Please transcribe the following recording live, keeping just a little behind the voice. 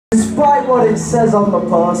what it says on the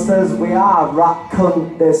posters. We are Rat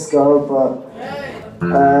Cunt Disco, but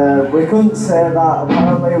we couldn't say that.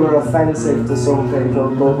 Apparently we're offensive to some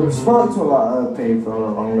people, but we've spoken to a lot of people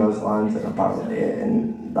along those lines, and apparently it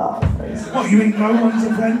isn't that offensive. What, you mean no one's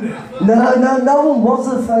offended? No one was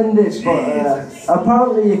offended, but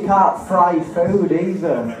apparently you can't fry food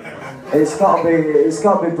either. It's got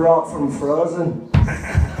to be brought from frozen.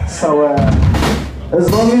 So as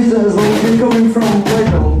long as you're coming from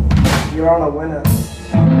Wigan, you're on a winner.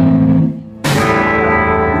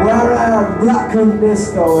 We're Rat Cunt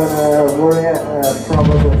Disco, and we're here to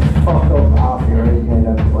probably fuck up half your evening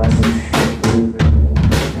and play some shit music.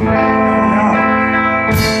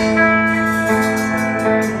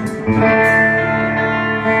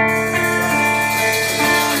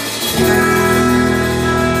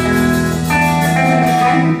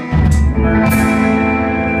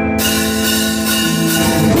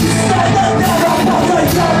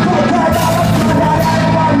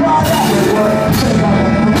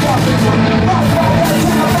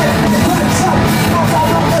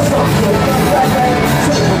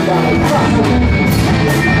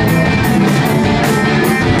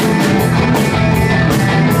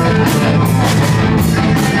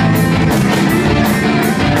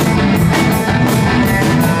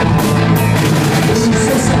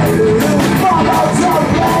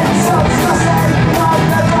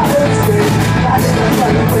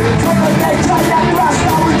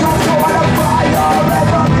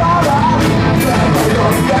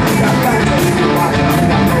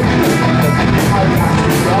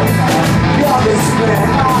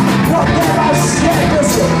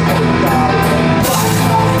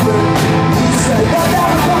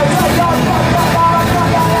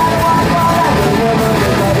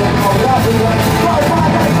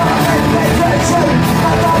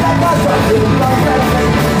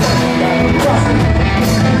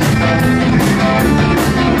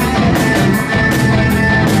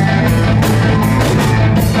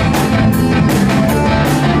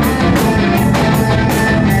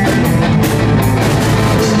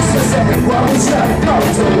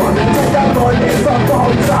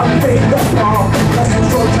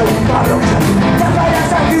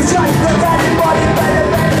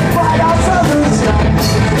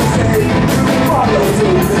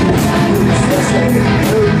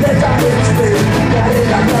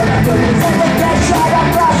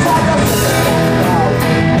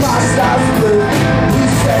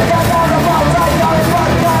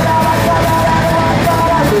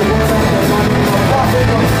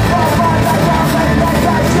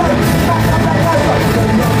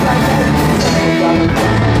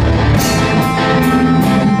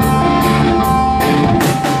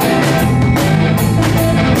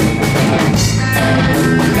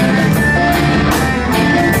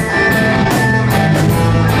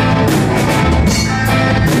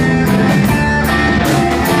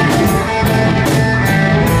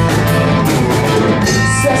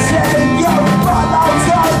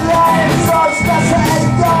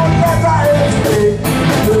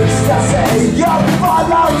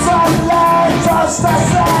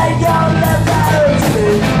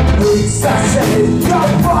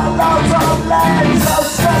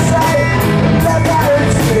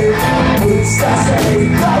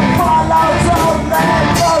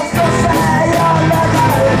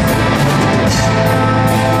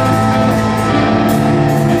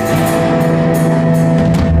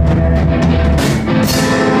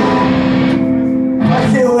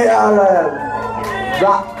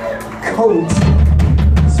 Rat Cunt,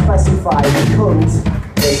 specified cunt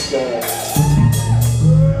is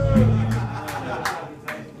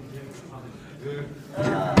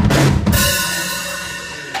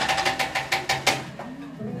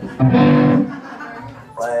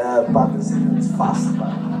back it's fast, man.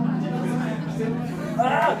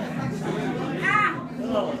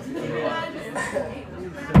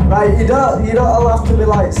 Right, you don't all have to be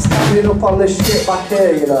like standing up on this shit back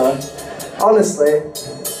here, you know. Honestly,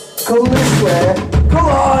 come this way. Come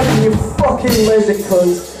on, you fucking lazy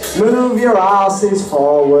cunt. Move your asses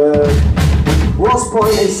forward. What's the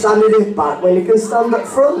point in standing in back when you can stand up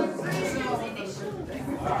front?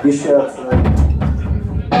 Your shirt front.